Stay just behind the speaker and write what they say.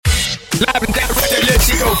Live and direct, let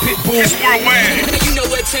you go, Pitbull. You know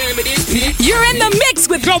what time it is, Pit. You're in the mix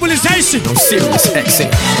with Globalization on Sirius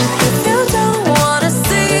XM. If you don't wanna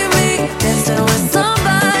see me dancing with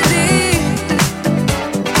somebody,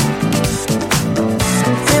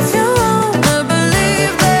 if you wanna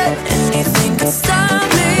believe that anything can stop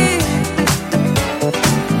me,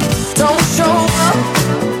 don't show up,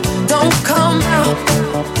 don't come out,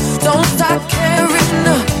 don't start caring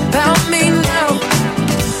about me now.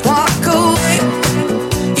 Walk away,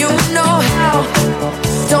 you know how.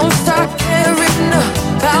 Don't start caring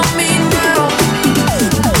about me now.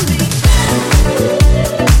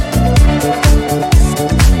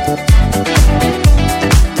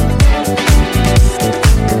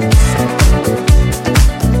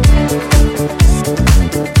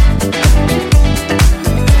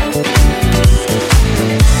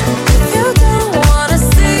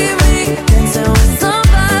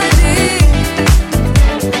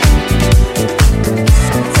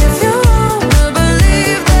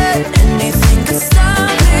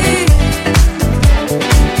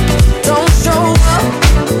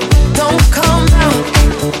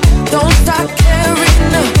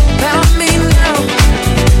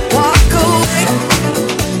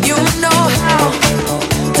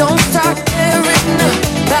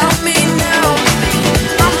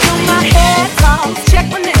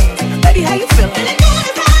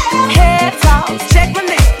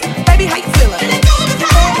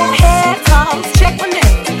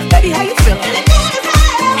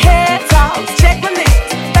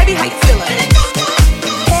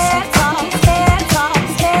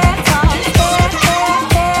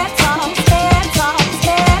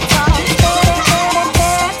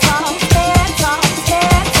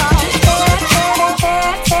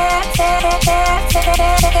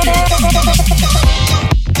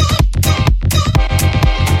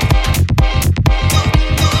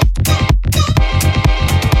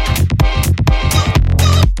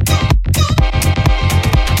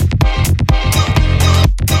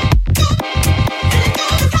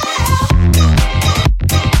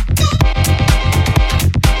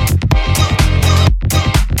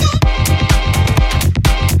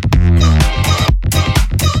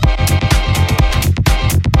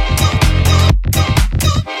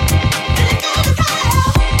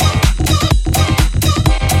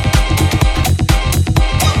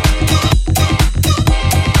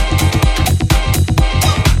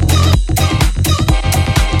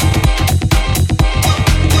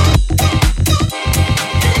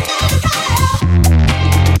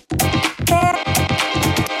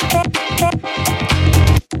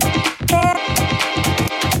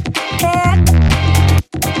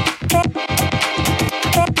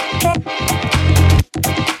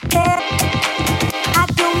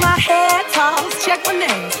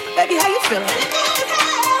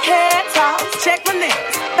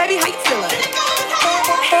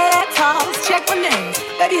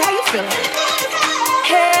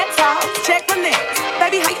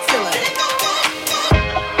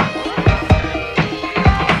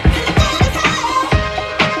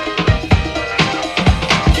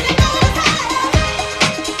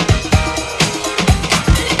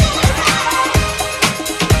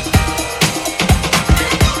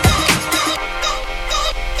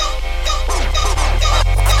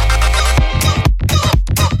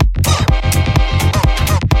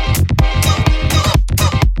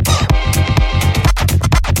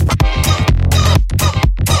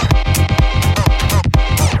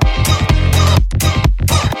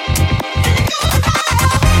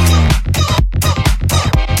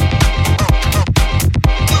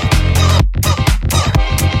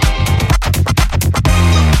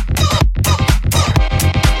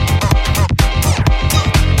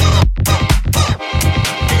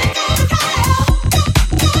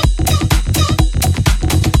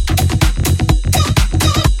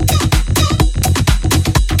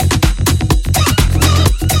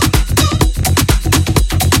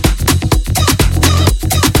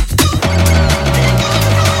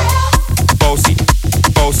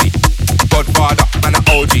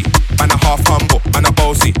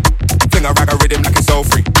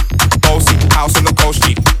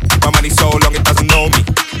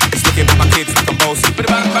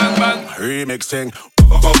 Remixing.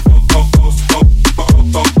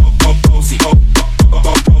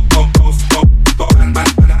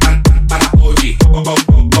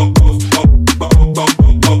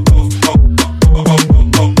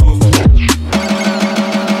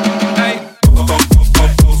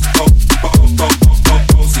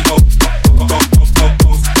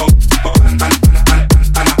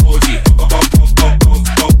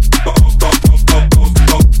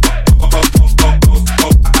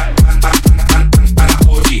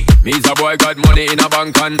 A boy got money in a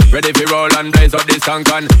bank and ready for roll and blaze up this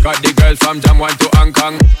cancan. Got the girls from Jam 1 to Hong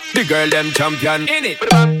Kong. The girl them champion in it.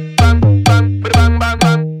 Bang, bang, bang, bang, bang,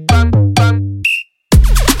 bang, bang, bang.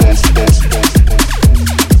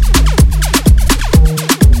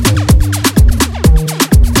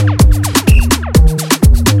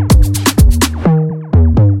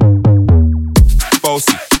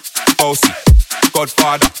 Bossy, bossy,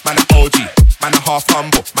 Godfather, man a OG, man a half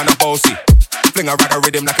humble, man a bossy. Fling a rag a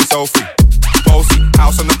rhythm like it's all free. Bossy,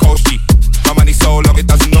 house on the coast G. My money so long it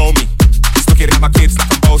doesn't know me. It's looking at my kids like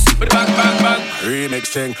I'm bossy. Bang bang bang, remix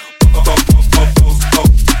thing.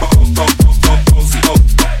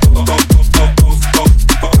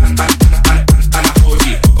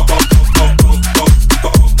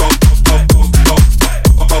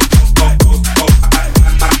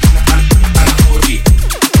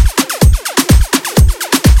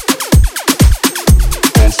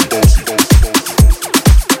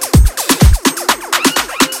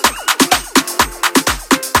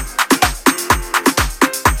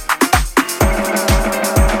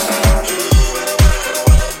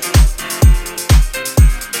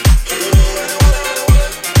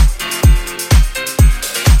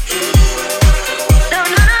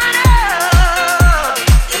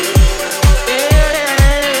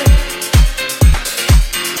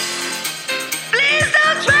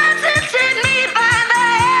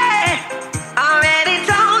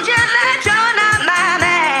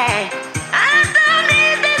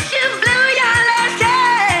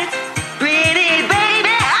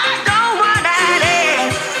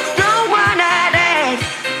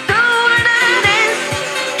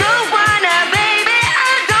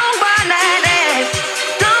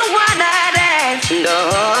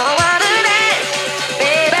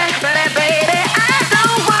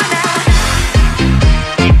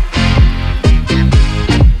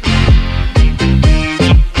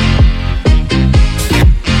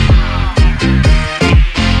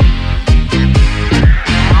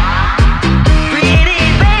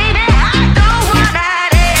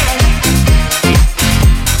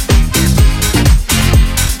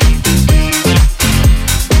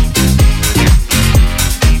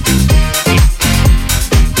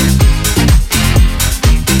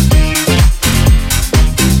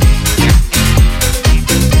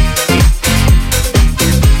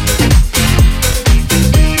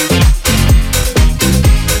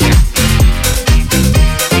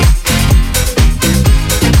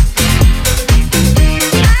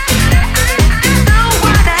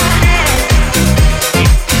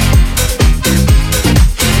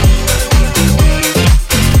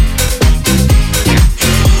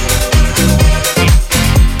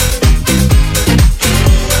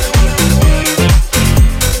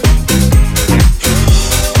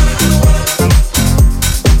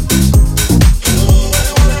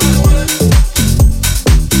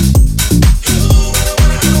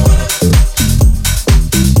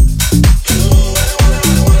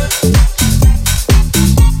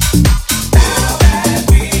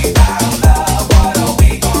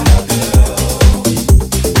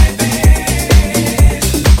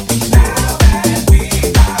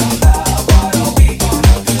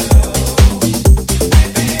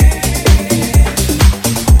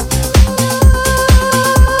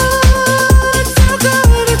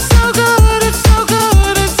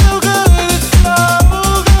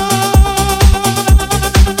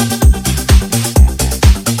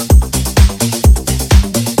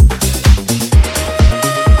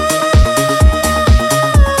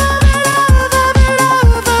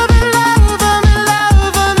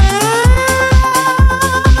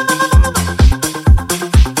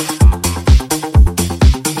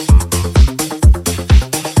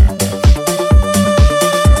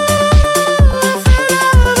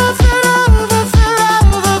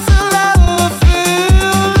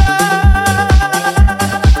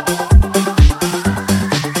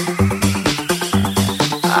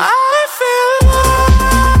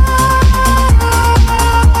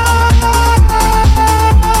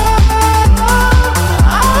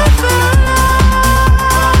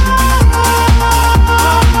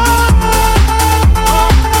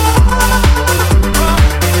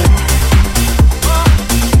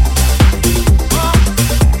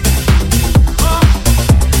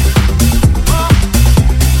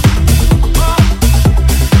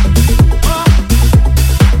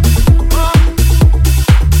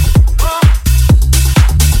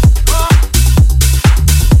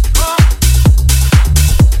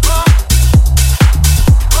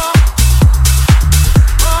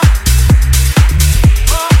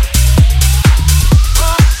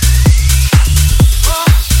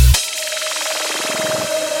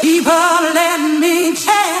 People, let me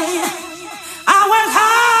tell you.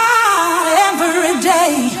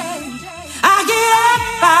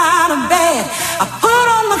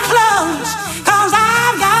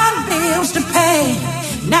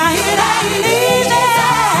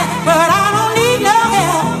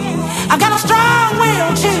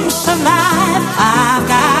 survive. I've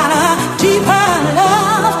got a deeper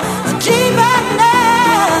love, a deeper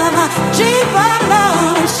love, a deeper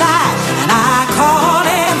love inside, and I call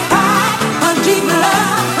it pride. A deep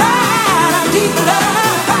love, pride, a deep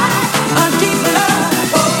love, pride, a deep love.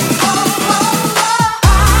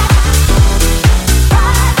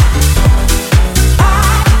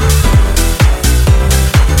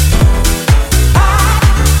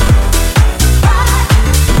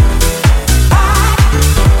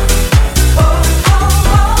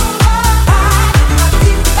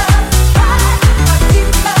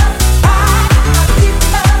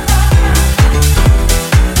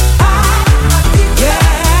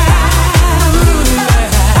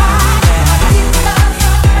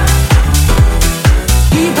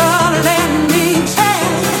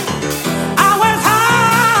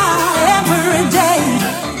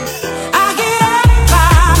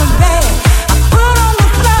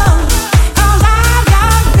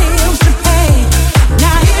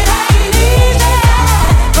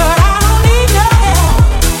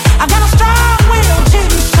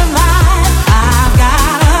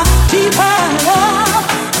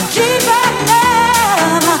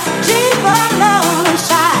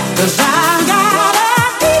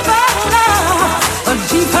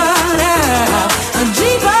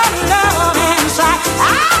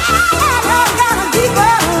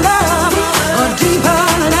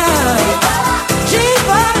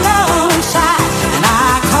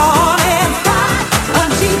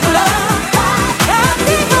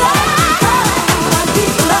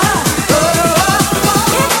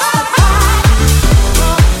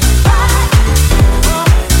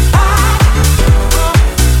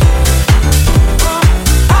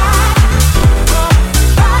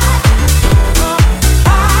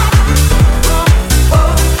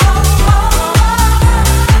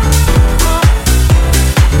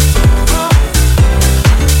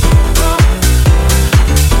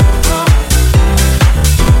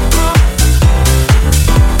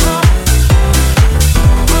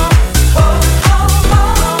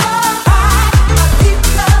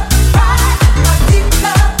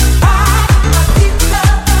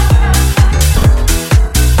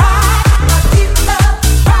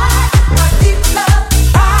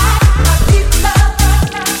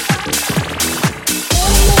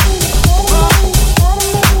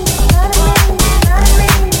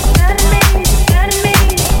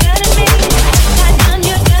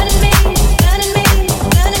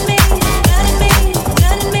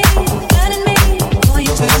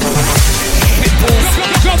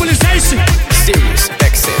 Sirius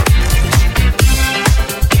XM.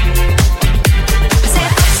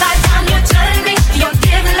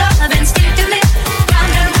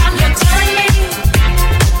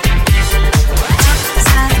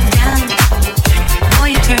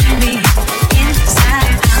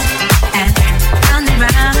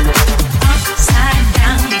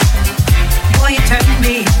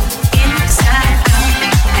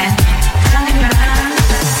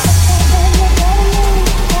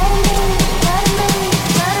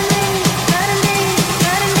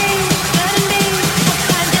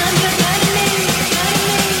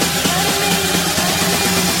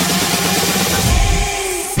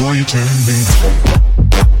 Boy, you turn me.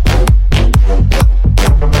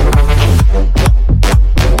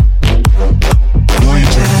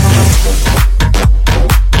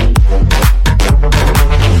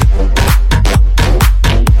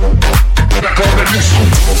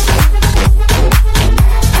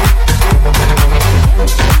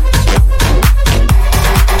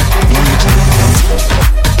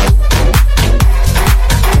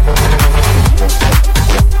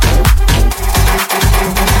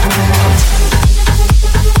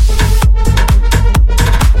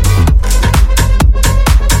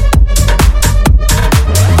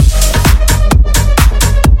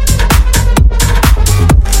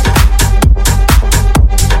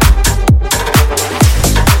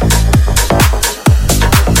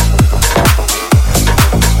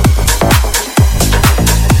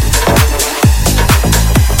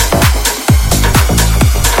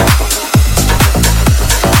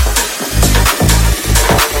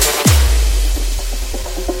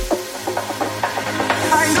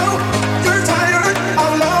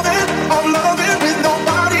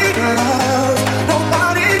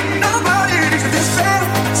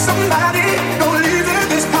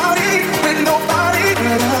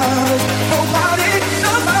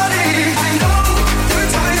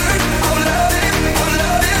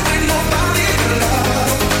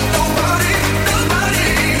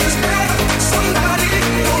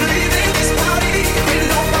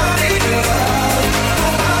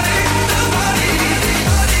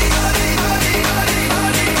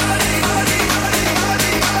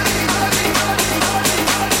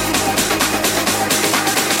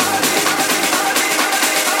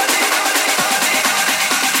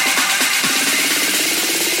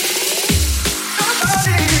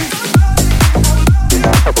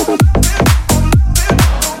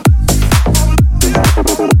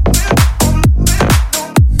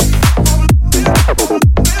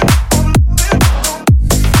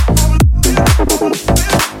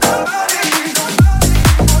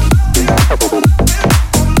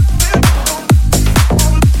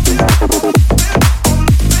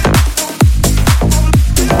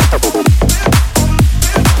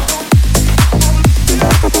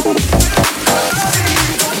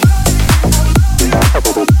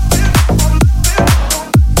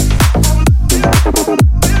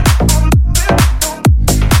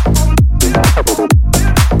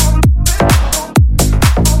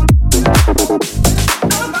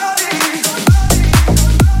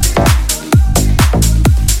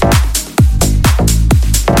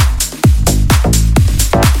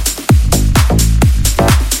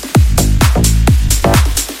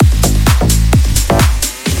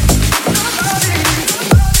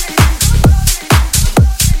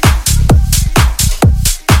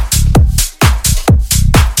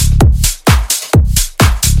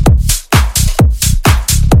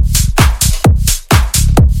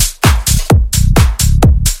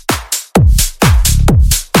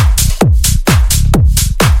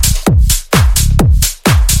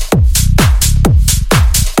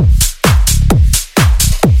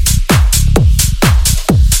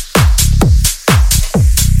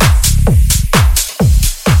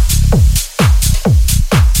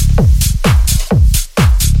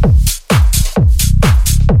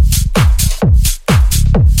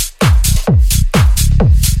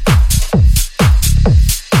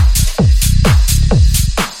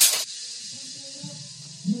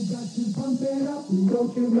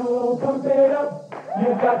 Don't you know, pump it up. You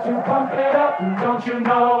got to pump it up. Don't you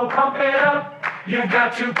know, pump it up. You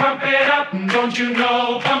got to pump it up. Don't you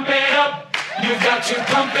know, pump it up. You got to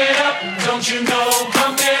pump it up. Don't you know,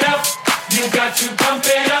 pump it up. You got to pump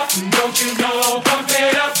it up. Don't you know, pump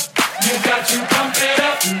it up. You got to pump it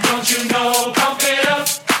up. Don't you know, pump it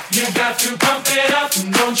up. You got to pump it up.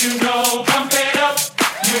 Don't you know, pump it up.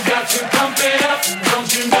 You got to pump it up. Don't you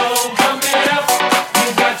know,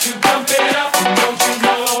 pump it up. You got to pump it up. Don't you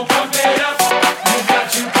know, pump it up. You got to pump it up. Don't you know, pump it up. You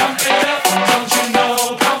got to pump it up. Don't you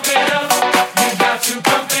know, pump it up. You got to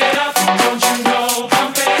pump it up. Don't you know,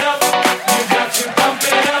 pump it up. You got to pump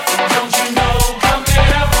it up. Don't you know, pump it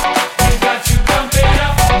up. You got to pump it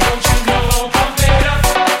up. Don't you know, pump it up. You got to pump it up. Don't you know, pump it up.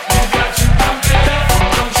 You got to pump it up.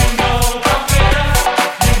 Don't you know, pump it up.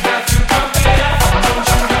 You got to pump it up. Don't you know, pump it up. You got to pump it up.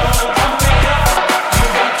 Don't you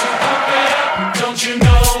know,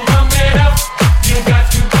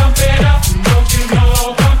 pump it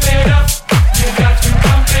up. You got to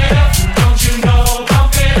pump it up. Don't you know,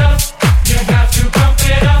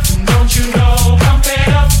 pump it up. You got to pump it up.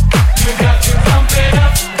 Don't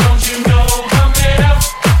you know, pump it up.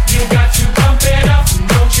 You got to pump it up.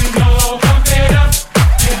 Don't you know, pump it up.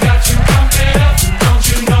 You got to pump it up. Don't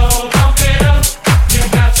you know, pump it up. You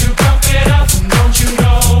got to pump it up. Don't you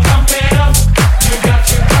know, pump it up. You got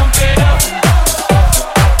to pump it up.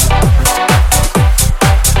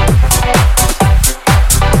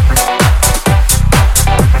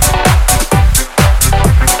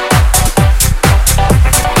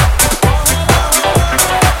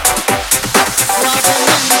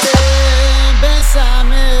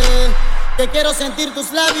 Bésame, que quiero sentir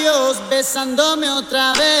tus labios besándome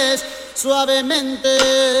otra vez. Suavemente,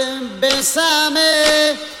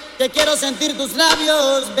 bésame, que quiero sentir tus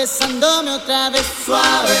labios besándome otra vez.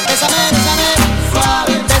 Suave, bésame, bésame,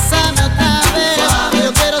 suave, bésame otra vez. Suave.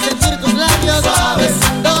 Yo quiero sentir tus labios suave,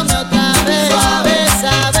 besándome otra vez. Suave,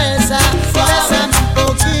 besa, besa, bésame un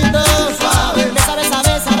poquito. Suave, besa, besa,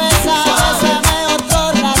 besa, besa, bésame otro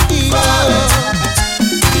ratito.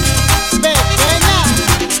 Pequeña,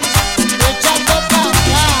 echando pa'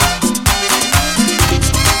 acá.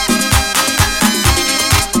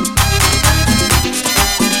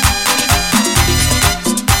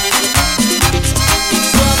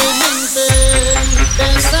 Suavemente,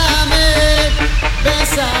 bésame,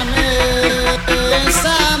 bésame,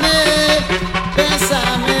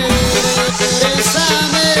 bésame,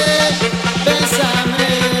 bésame, bésame,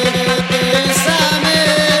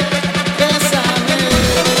 bésame, bésame,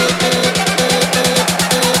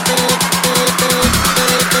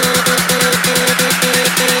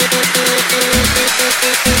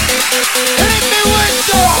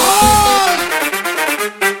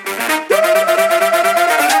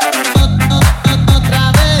 otra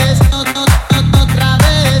vez, otra vez,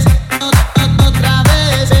 otra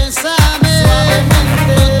vez, bésame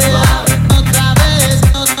suavemente, otra vez,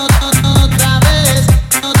 otra vez,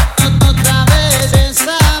 otra vez,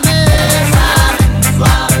 bésame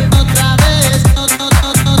suave, otra vez,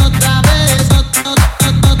 otra vez,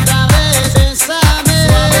 otra vez, bésame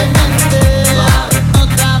suavemente,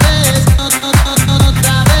 otra vez, otra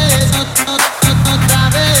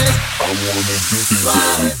vez,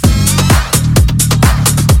 suave.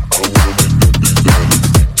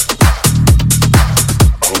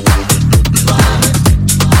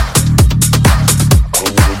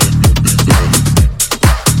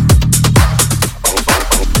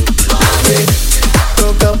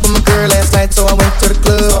 Broke up with my girl last night, so I went to the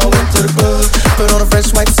club. Put on a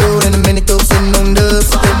fresh white suit and a mini coupe, sitting on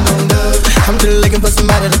dubs. I'm just looking for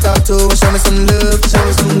somebody to talk to and show me some love.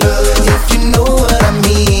 If you know what I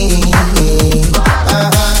mean.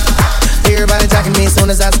 Everybody talking me as soon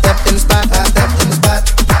as I stepped in the spot.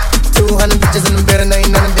 200 bitches in the building, ain't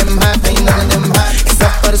none of them hot.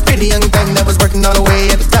 Except for this pretty young thing that was working all the way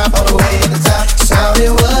at the top. Shawty,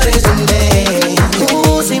 what is your name?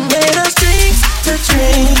 Ooh, she made us drinks to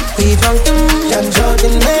drink. We drunk them, got drunk,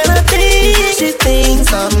 and then I think she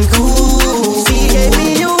thinks I'm cool. She gave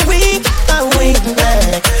me a wink, I winked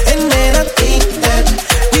back, and then I think that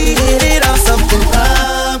we hit it off something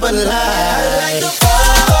but like the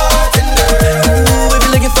bartender. Ooh, if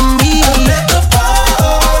you're looking for me, let the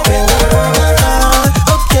bartender.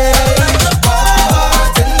 Okay, like the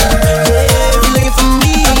bartender. Yeah, if you're looking for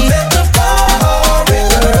me, let the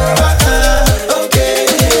bartender.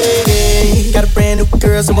 Okay, got a brand new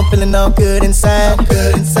girl, so I'm feeling all good inside.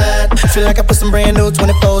 Feel like I put some brand new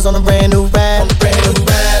 24s on a brand new ride.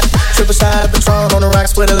 Triple shot of Patron on the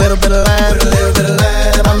rocks with a little bit of lime.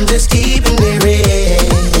 I'm just keeping it real.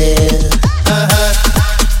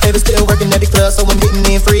 Baby still working at the club, so I'm getting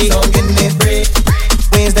in free.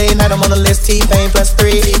 Wednesday night I'm on the list, T-Pain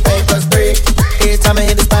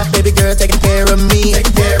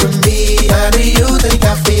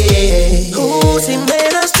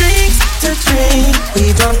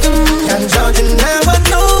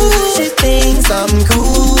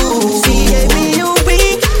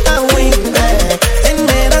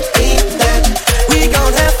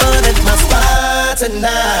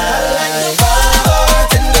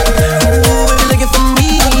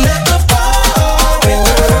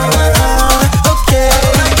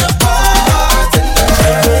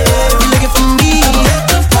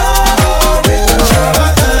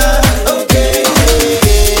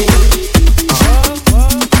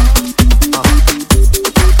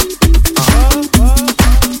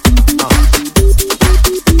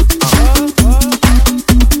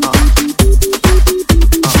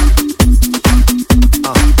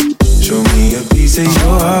of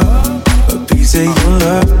your heart, a piece of your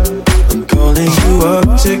love. I'm calling you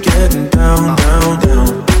up to getting down, down, down.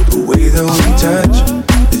 The way that we touch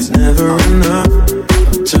is never enough.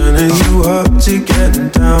 I'm turning you up to getting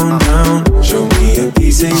down, down. Show me a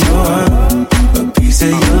piece of your heart, a piece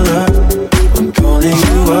of your love. I'm calling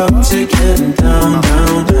you up to getting down,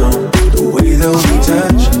 down, down. The way that we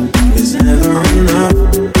touch is never enough.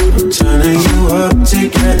 I'm turning you up to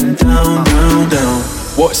getting down, down, down.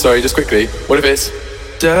 What? Sorry, just quickly. What if it's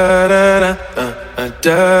da da da da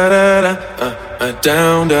da da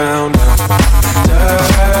down, down, down. Da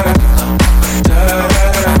da da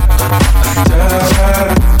da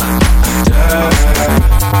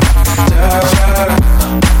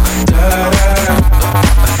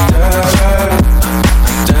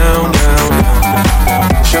down, down.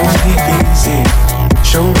 Show me easy,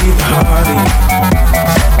 show me the heartache.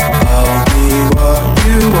 I'll be what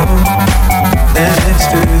you want, and it's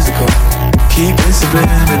physical. Keep it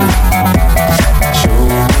subliminal. Show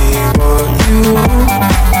me what you want.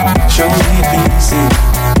 Show me easy.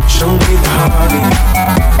 Show me the heartache.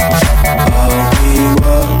 I'll be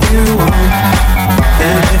what you want,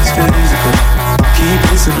 and it's physical. Keep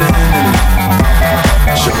it subliminal.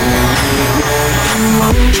 Show me what you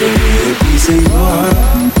want. Show me a piece of your heart,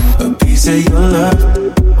 a piece of your love.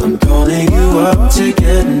 I'm calling you up to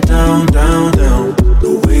getting down, down, down.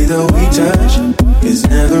 The way that we touch is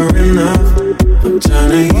never enough. I'm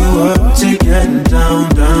turning you up to getting down,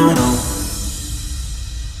 down, down.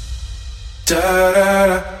 Da da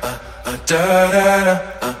da da da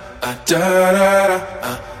da da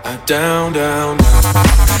down, down, down.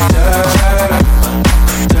 Da da da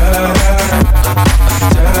da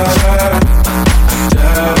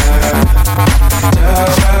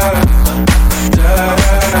down,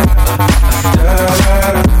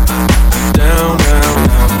 down, down.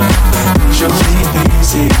 Show me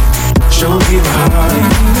easy, show me the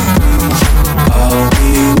heartache. I'll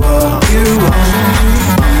be what you want,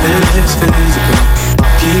 and it's physical.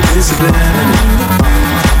 Keep it subliminal.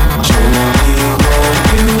 Show me what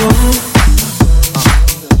you want.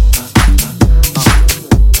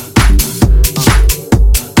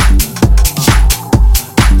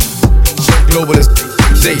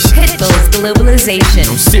 Globalization. Pitbull's Globalization.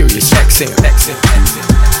 On Sirius XM.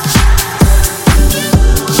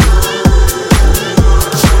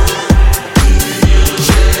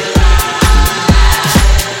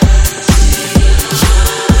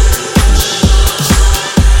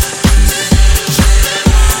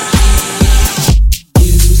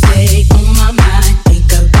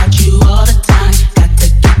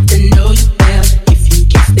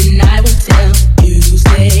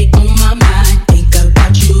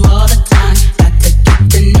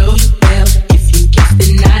 If you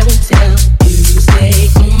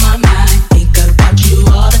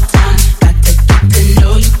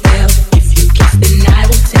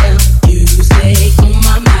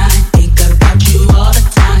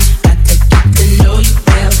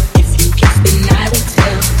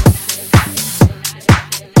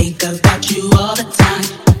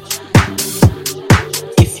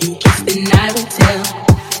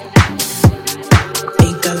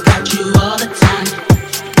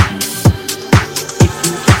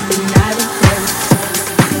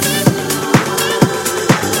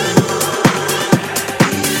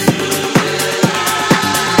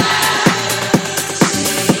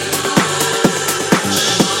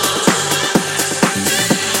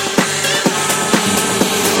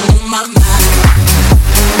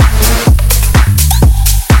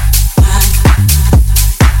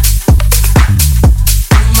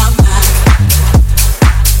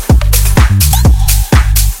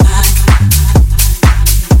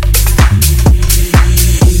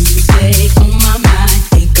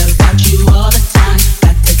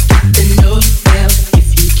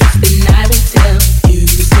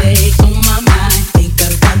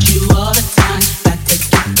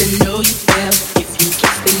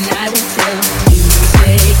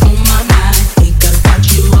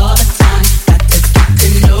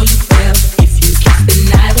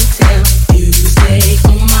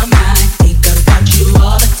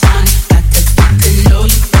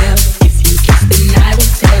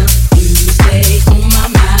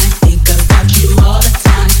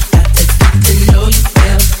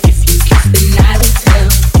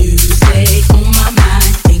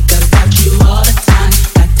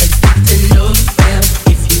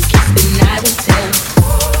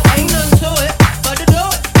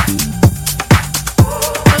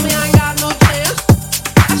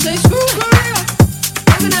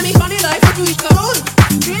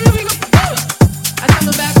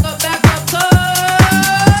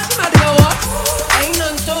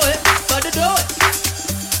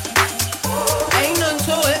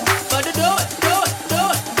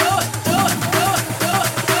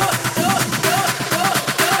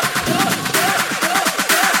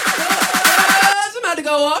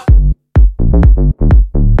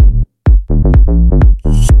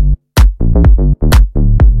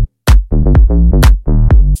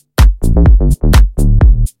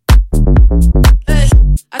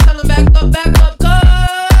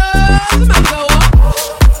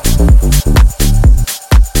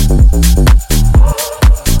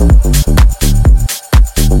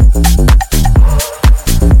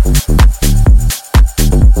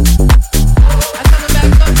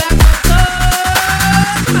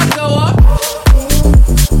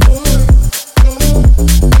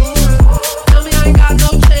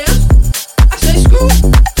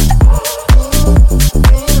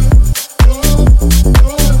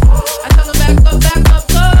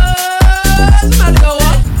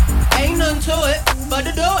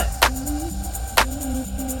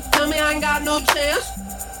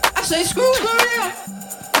say screw it.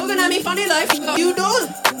 Looking at me funny like you doing.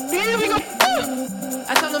 Here we go.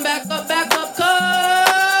 I tell them back up,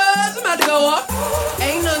 cause I'm about to go off.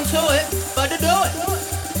 Ain't nothing to it but to do it.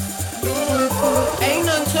 Ain't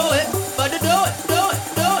nothing to it but to do it.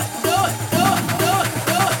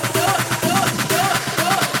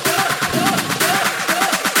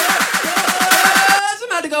 I'm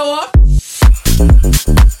about to go off.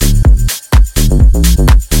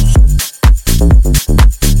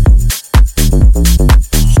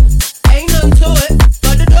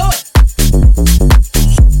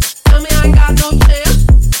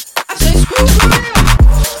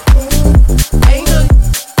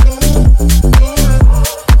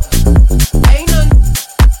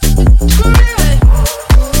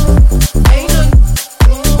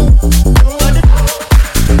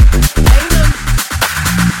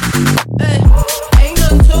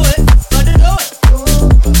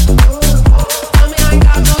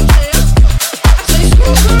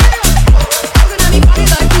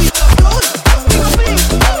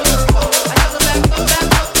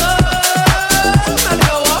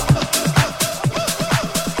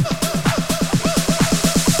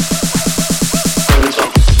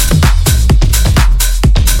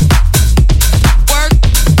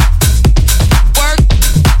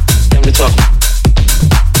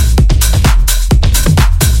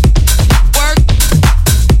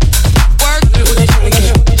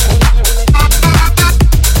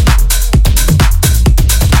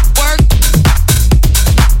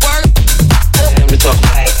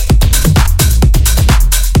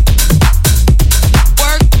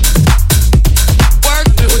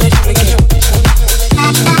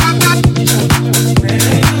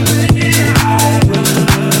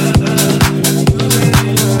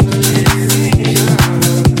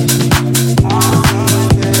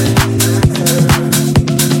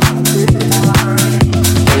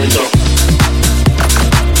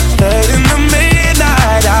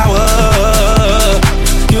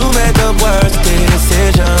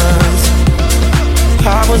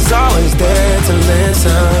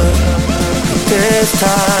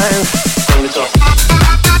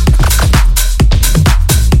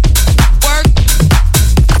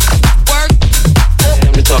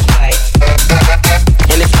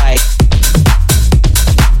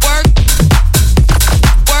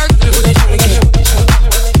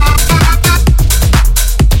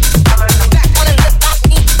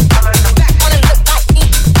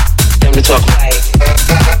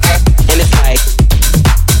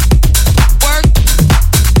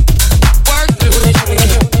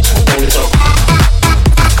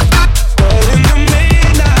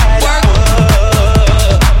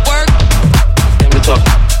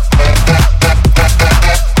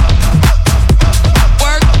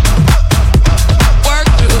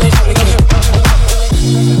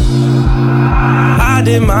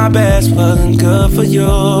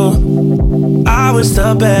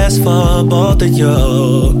 Both of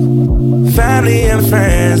you, family and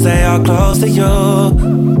friends, they are close to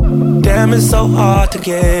you. Damn, it's so hard to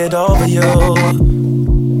get over you.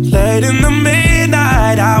 Late in the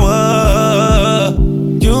midnight hour,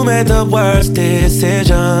 you made the worst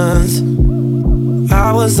decisions.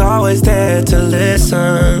 I was always there to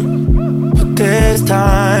listen, but this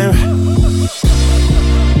time,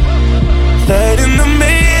 late in the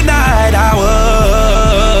midnight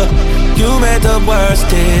hour, you made the worst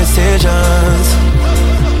decisions.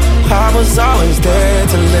 I was always there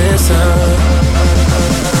to listen.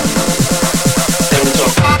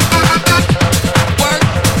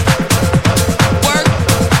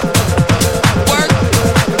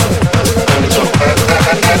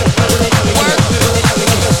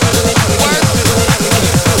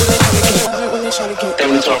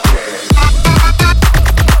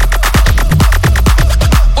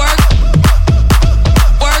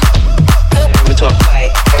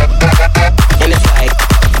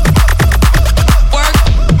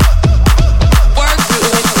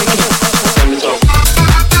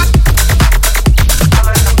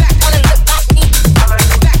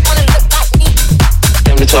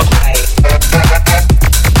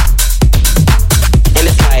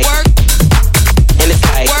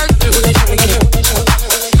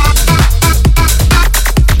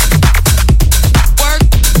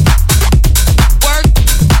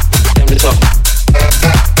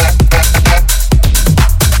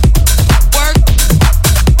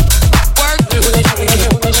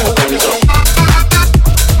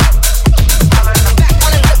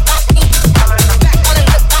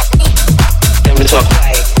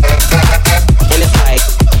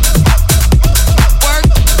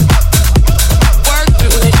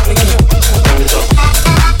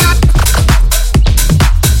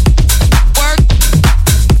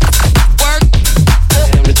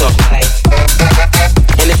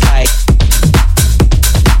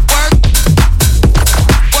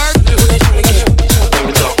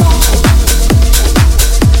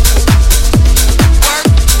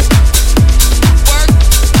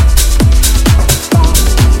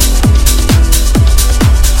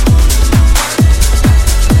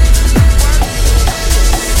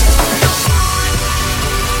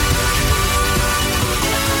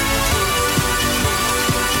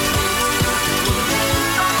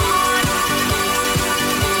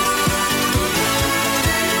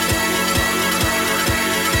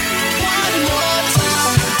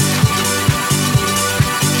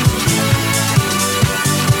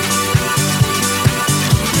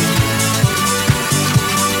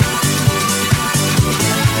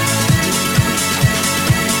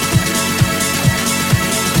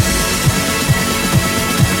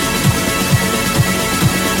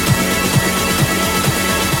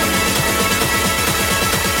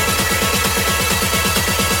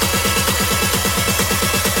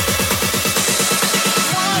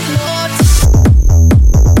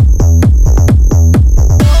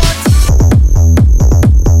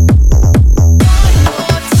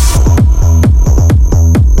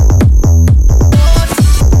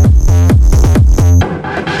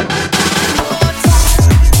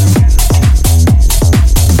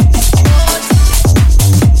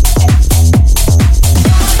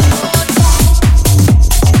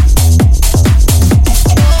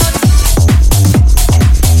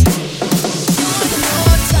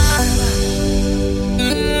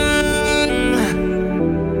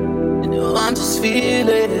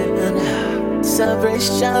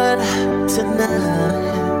 celebration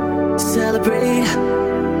tonight. Celebrate,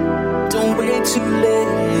 don't wait too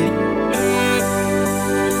late.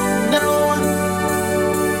 No,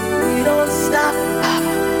 we don't stop.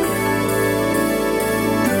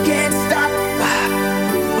 We can't stop.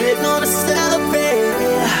 We're gonna celebrate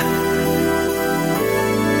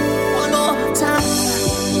one more time.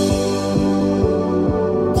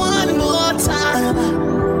 One more time.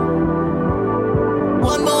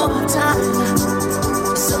 One more time.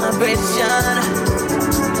 Celebration.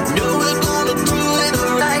 No, we're gonna do it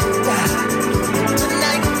right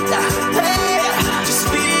tonight. Hey, just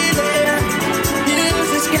feel it.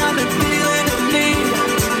 Music's got me feeling the need.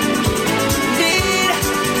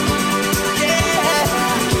 Yeah.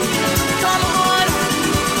 Come on,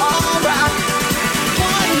 alright.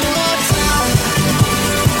 One more time.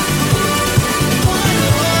 One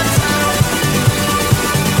more time. One more time.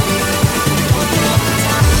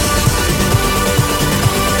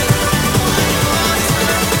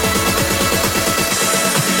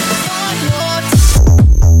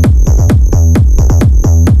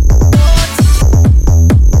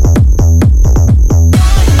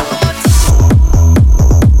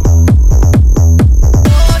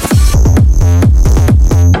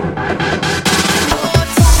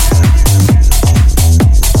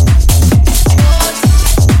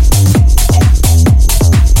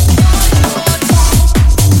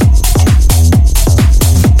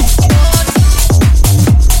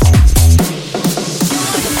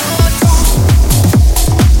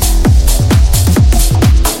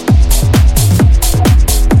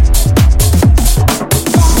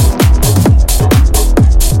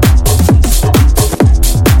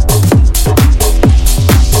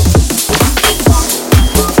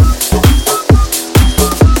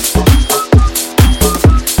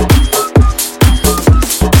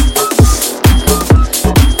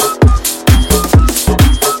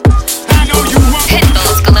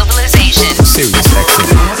 Sirius like a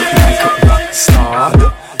rock star,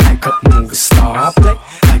 like a movie star, play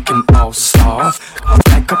like an all-star,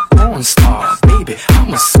 like a porn star. Baby,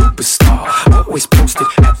 I'm a superstar, always posted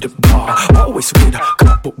at the bar, always with a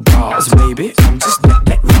couple bras. Baby, I'm just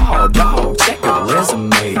that raw dog. Check your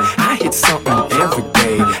resume, I hit something every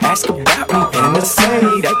day. Ask about me and they say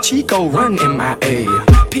that Chico run MIA.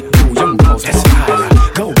 Pitbull, young boss, that's fire.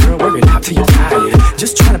 Go girl, work it out till you're tired.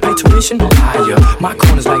 Just trying to pay tuition higher. My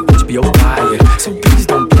corner's like HBO fire, so please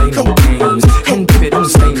don't play no games. And baby, don't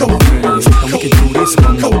say no names. And we can do this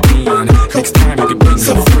one more again. Next time you can bring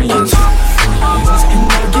some friends.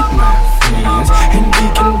 And I get my friends, and we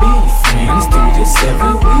can be friends. Do this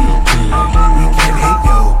every weekend. You can hit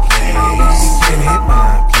your place, you can hit my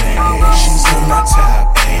place. She's on my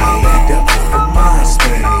top, ayy, the upper my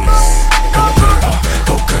space. Go girl,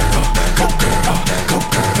 go girl, go girl, go girl, go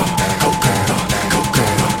girl, go girl, go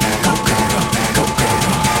girl, go girl,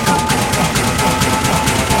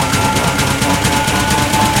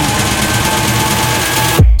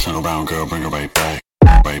 turn around, girl, bring her right back,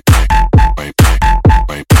 right back, right back, right back,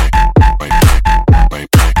 right back, right back,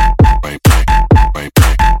 right back, right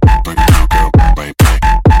back. Bring her down, girl, right back,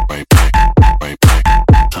 right back, right back.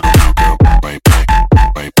 Turn around, girl, right back,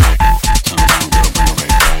 right back. Turn around, girl, bring her right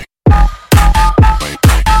back. Right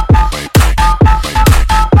back, right back,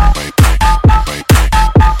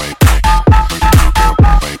 right back, right back,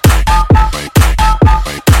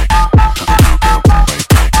 right back, right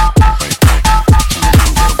back. Bring her down, girl, right back, right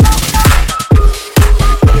back, right back.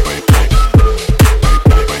 Turn around, girl, right back, right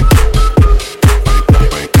back, right back. Turn around, girl, bring her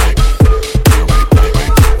right back.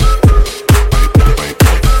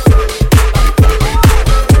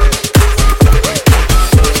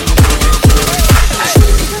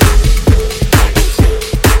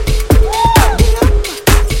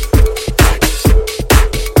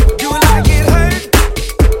 You like it hurt?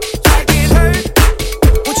 Like it hurt?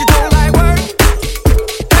 What you don't like work?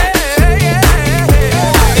 Hey,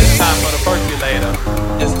 It's time for the percolator.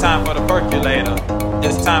 It's time for the percolator.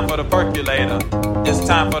 It's time for the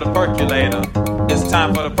percolator. It's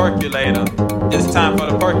time for the percolator. It's time for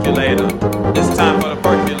the percolator. It's time for the percolator. It's time for the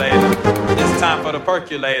percolator. It's time for the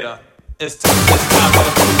percolator. It's time for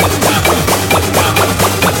the it's time for the it's time for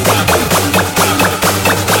the it's time for the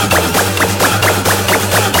it's time for the it's time for the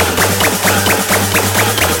it's time for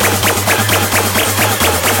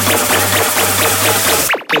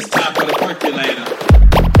the it's time for the percolator.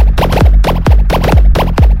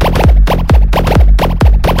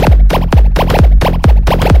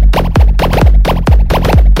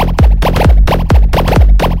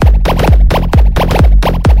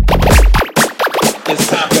 It's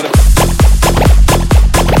time for the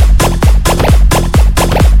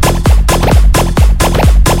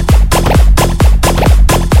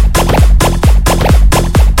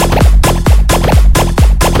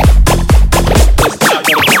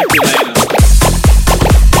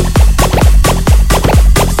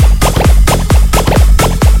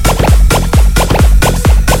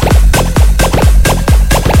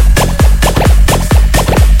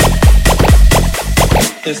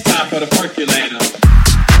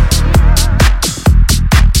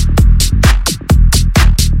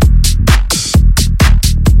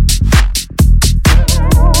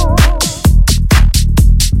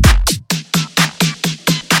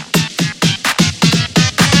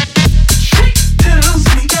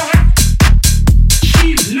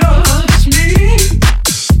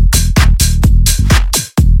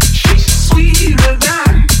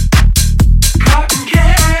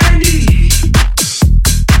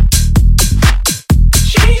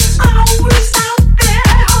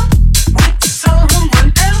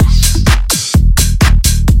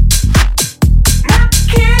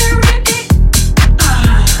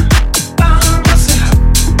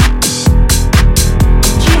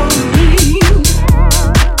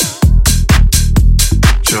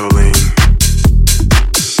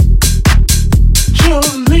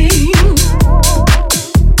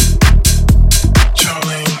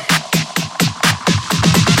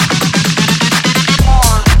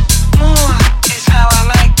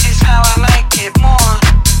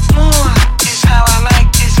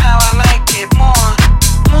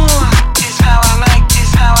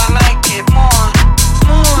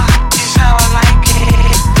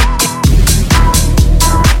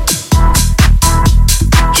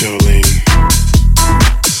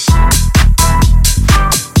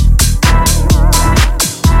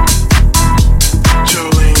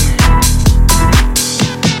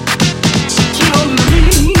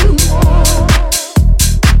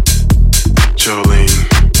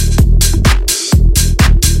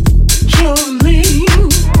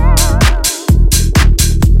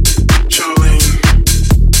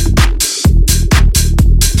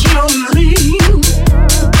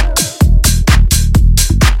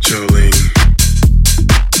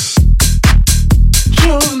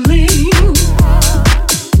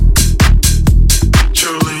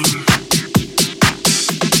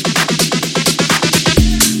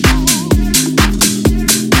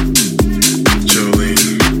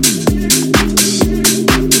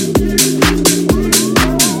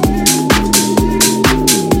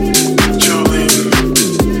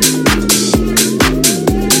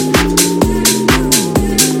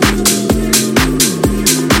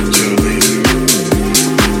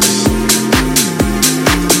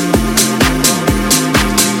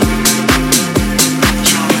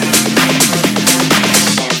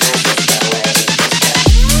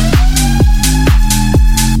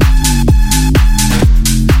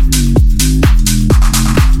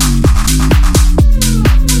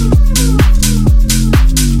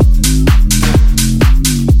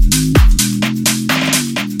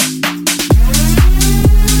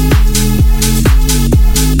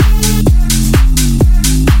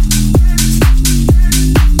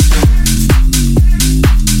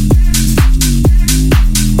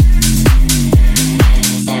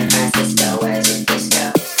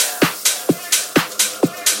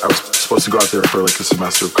supposed to go out there for like a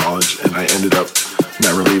semester of college, and I ended up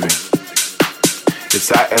never leaving. It's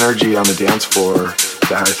that energy on the dance floor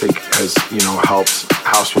that I think has, helped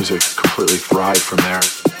house music completely thrive from there.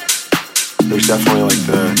 There's definitely like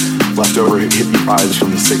the leftover hippie vibes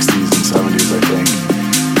from the 60s and 70s, I think.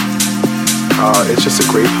 It's just a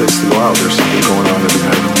great place to go out. There's something going on every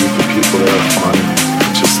night of the week, and people there are fun.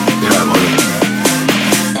 It's just, I love it.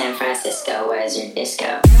 San Francisco, where's your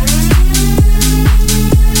disco?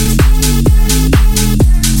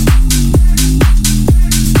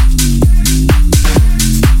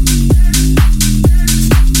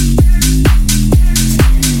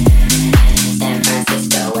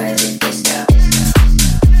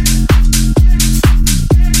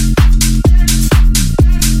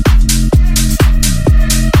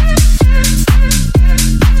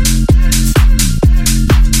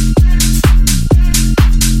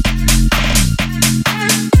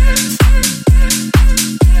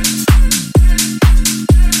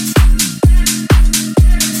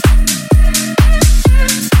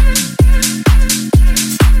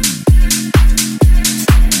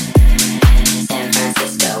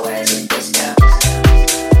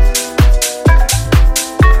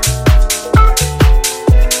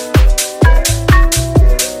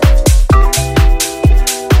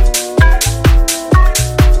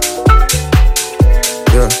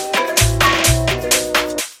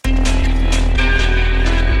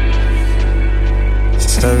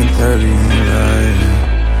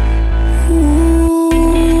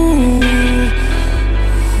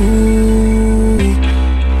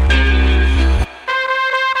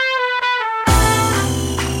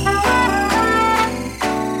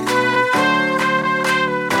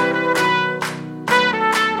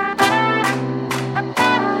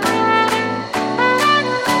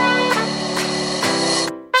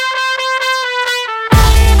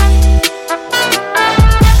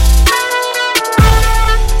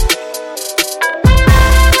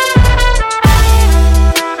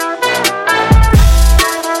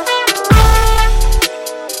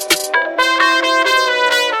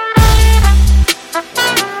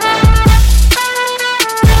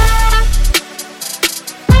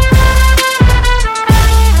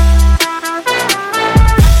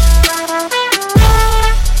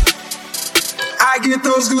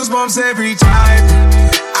 Goosebumps every time.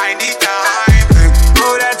 I need the hype.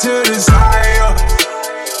 Throw that to the side.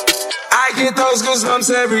 I get those goosebumps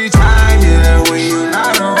every time. Yeah, when you're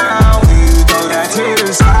not around, when you throw that to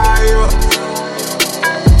the side.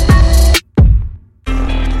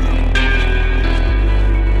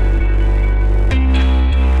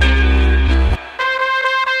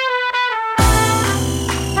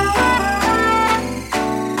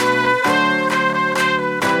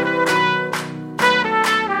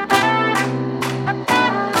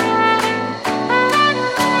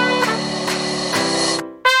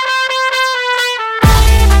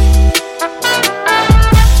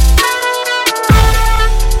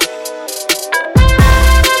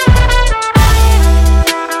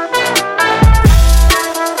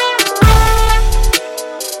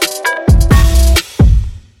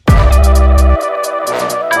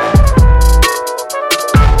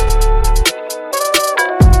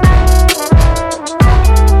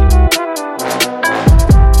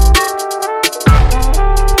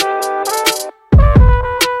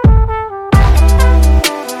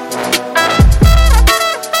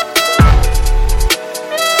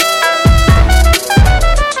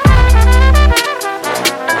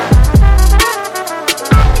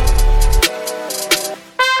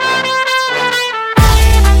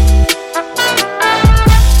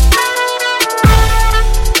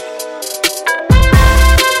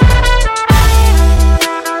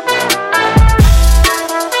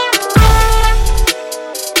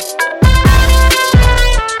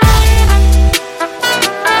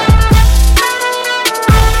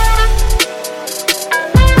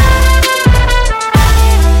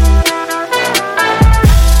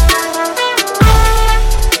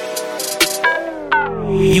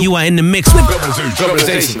 You are in the mix with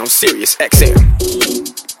Globalization on Sirius XM.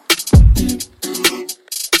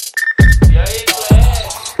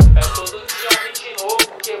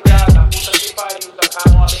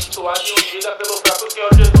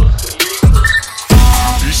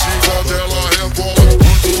 Bexiga dela rebola,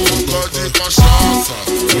 muito louca de cachaça.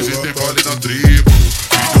 Hoje tem baile na tribo,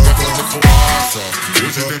 vídeo vai fazer fumaça.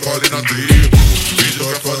 Hoje tem baile na tribo, vídeo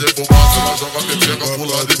vai fazer fumaça. Ela joga pepeca pro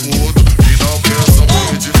lado e pro outro e não pensa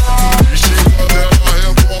muito. Bexiga dela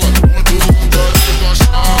rebola, muito louca de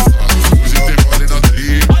cachaça. Hoje tem baile na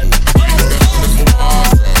tribo, vídeo vai fazer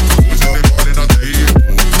fumaça. Hoje tem baile na tribo,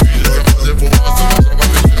 vídeo vai fazer fumaça. Ela joga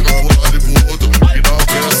pepeca pro lado e pro outro e não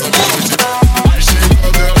pensa muito.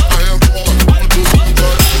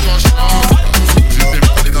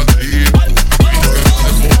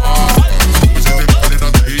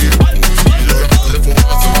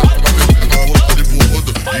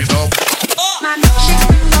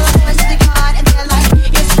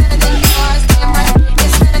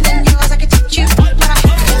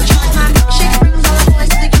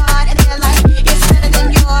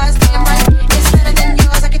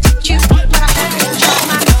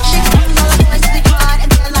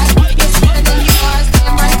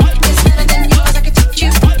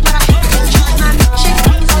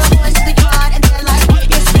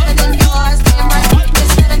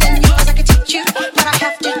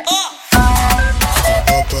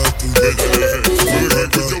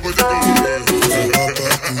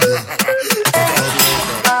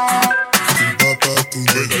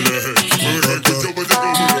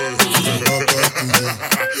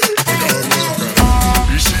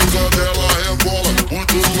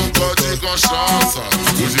 cachaça,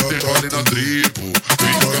 hoje tem gole na tribo.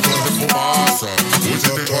 Vídeo quer fazer fumaça, hoje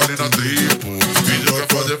tem gole na tribo. Vídeo quer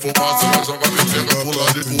fazer fumaça, ela joga pepeca pro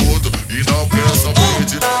lado e pro outro e não quer saber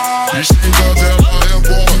de nada. Estica dela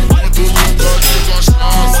rebola, muito lugar de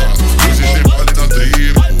cachaça, hoje tem gole na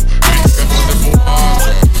tribo. Vídeo quer fazer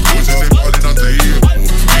fumaça, hoje tem gole na tribo.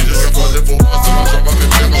 Vídeo quer fazer fumaça, ela joga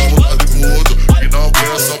pepeca pro lado e pro outro e não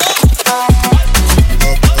quer saber.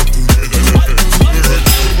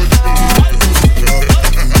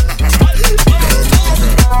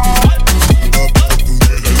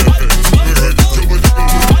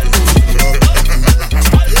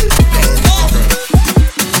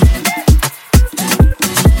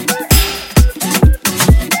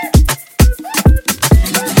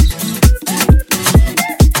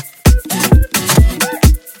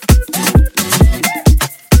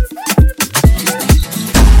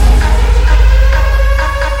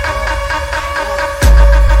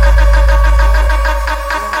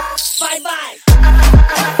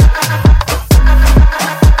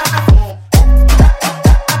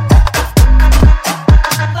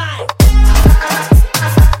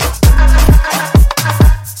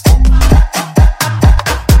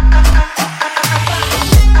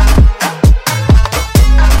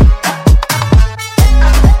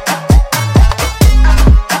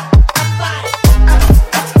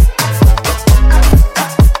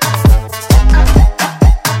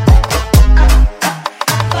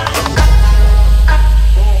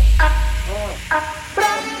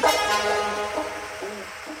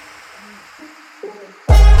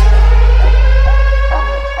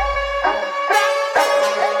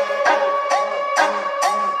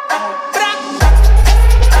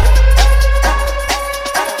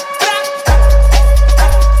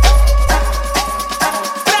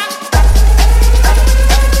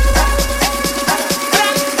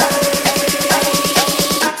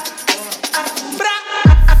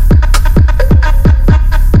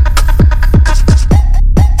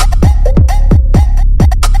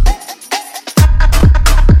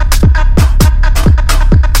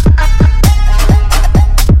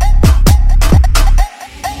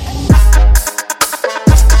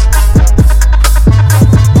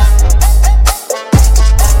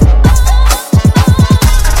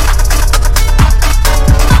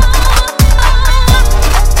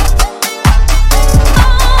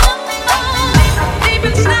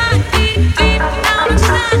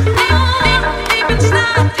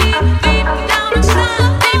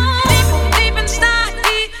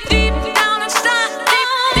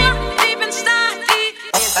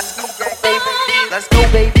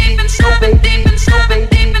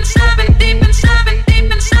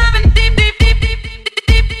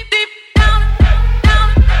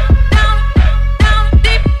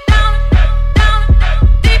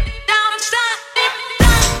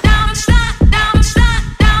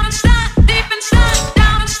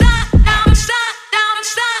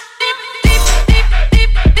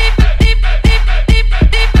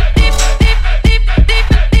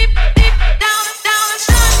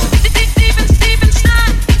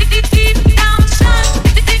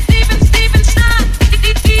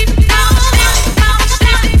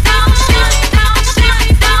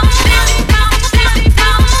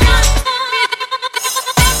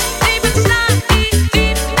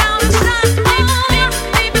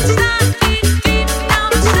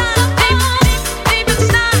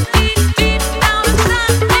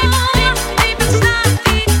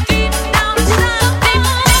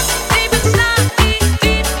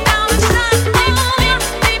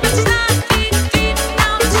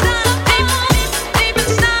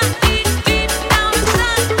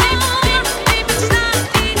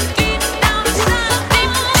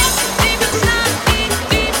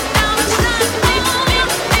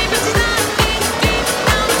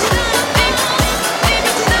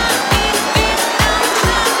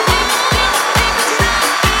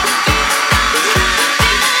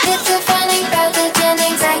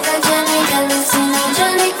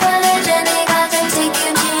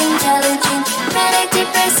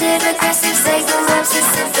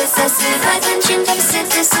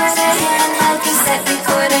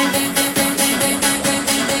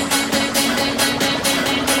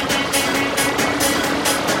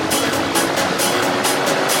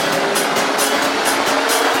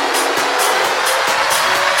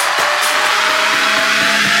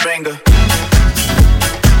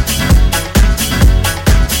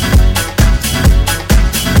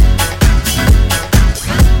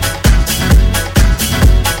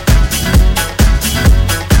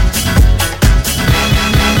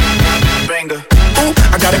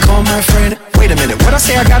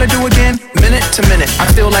 say I gotta do again, minute to minute. I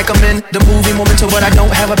feel like I'm in the movie Memento, but I don't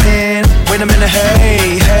have a pen. Wait a minute,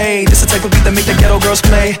 hey, this the type of beat that make the ghetto girls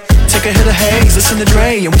play. Take a hit of haze, listen to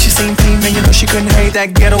Dre, and when she seen P, man, you know she couldn't hate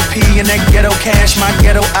that ghetto P and that ghetto cash. My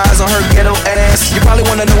ghetto eyes on her ghetto ass. You probably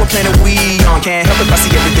wanna know what planet we on. Can't help if I see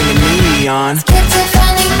everything in neon.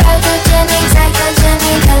 Schizophrenic, pathogenic,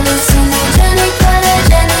 psychogenic, hallucinogenic,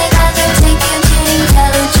 photogenic, I can take you to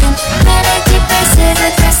intelligent. Manic, depressive,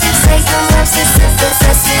 aggressive, psycho, obsessive,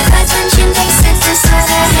 possessive, attention, basic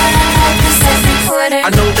disorder, hand every quarter. I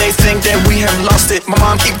know they think that we have lost it. My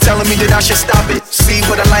mom keep telling me that I should stop it. See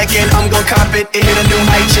what I like and I'm gon' cop it. It hit a new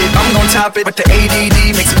height, shit, I'm gon' top it. But the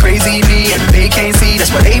ADD makes it crazy me, and they can't see,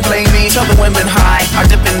 that's why they blame me. Tell the women high, I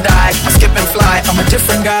dip and die, I skip and fly, I'm a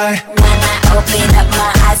different guy. When I open up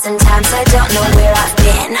my eyes, sometimes I don't know where I've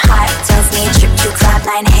been. Heart tells me a trip to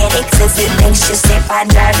cloud9, headaches as it links just if I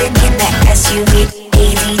driving in that SUV.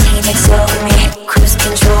 ADD takes over me, cruise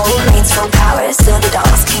control, reigns full power, so the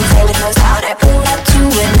dogs can play with no sound. I pull up to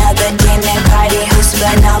another dinner party, hosted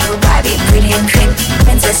by novel Barbie, pretty and pink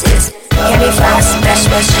princesses, candy floss, best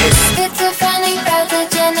wishes. Schizophrenic,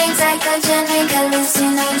 pathogenic, psychogenic,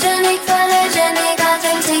 hallucinogenic, photogenic, I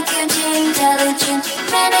can take you to intelligent.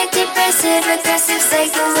 Manic, depressive, aggressive,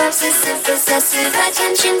 psycho, obsessive, possessive,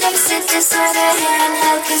 attention deficit disorder,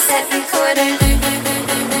 handheld cassette recorder.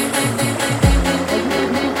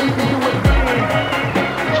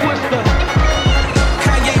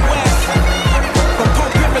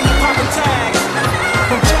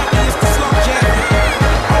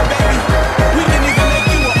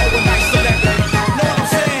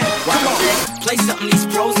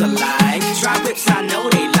 I know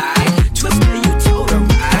they lie. Twister, you told her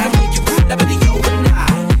right. Make you a celebrity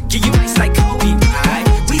overnight. Give you ice like Kobe, right?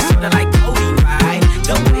 We sorta like Kobe, right?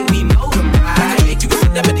 The way we mold them, right? Make you a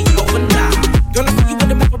celebrity overnight. Girl, I see you with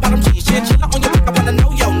the map about them jeans. Shit, chill out on your back, I wanna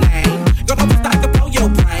know your name. Girl, don't stop to blow your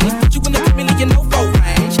brains. Put you in the million no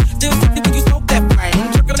range. Still sexy when you smoke that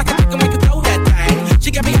flame. Jerk like a chicken when you throw that thing. She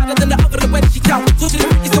got me hotter than the oven, the way that she talk. So she the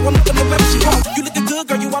freaky, so I'm loving the way that she walk. You looking good,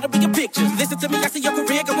 girl, you oughta be in pictures. Listen to me, I see your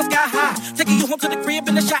career going sky high. Taking you home to the crib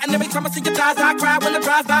in the shot, and every time I see your thighs, I cry when I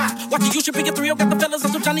drive by. Watching you should be a thrill, got the fellas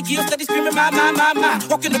on some Johnny Gill, steady screaming my.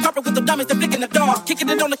 Walking the carpet with the diamonds, they're flicking the dark, kicking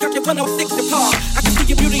it on the couch at 106 the park. I can see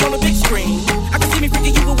your beauty on the big screen. I can see me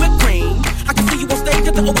freaking you with whipped cream. I can see you on stage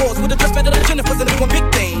at the awards with a dress better than Jennifer's and doing big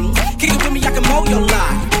things. Kick it with me, I can mold your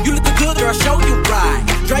life. You looking good, girl, show you right.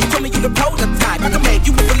 Drake told me you the prototype. I can make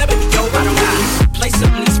you a celebrity, yo, I don't lie. Play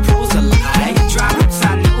some of these pros alike. Drive ups,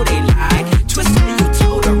 I know they lie. Twist me, you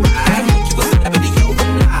told her right. Make you a celebrity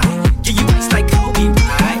overnight. Give you ice like Kobe,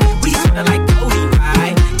 right? We sorta like Cody,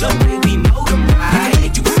 right? The way we mold them, right?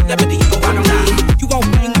 Make you a celebrity, yo, I don't lie. You won't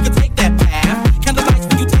bang, you can take that path. Candlelights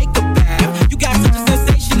when you take a bath. You got such a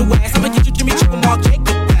sensational ass. I'ma get you Jimmy Choo and Mark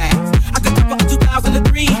Jacob bags. I could keep up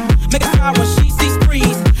 2003. Make a star when she sees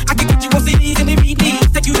freeze. I can get you on CDs and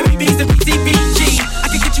DVDs. Take you to BBs and PTBG. I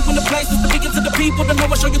can get you in the places to begin to the people to know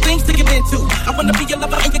and show you things to get into. I wanna be your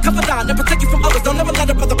lover and your confidant and protect you from others. Don't ever let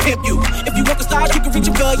a brother pimp you. If you want the stars, you can reach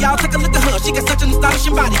your girl, y'all. Take a look at her. She got such an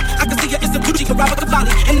astonishing body. I can see her in some Gucci, can rob a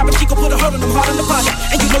Cavalli. And now she can put a hurt on them hard in the body.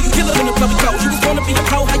 And you know you kill it in the club goes. You was gonna be a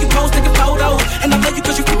pro, how you pose, take a photo. And I love you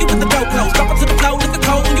cause you freaky with the dope clothes. Drop up to the flow, look the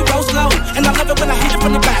cold and you roll slow. And I love it when I hit it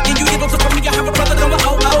from the back. And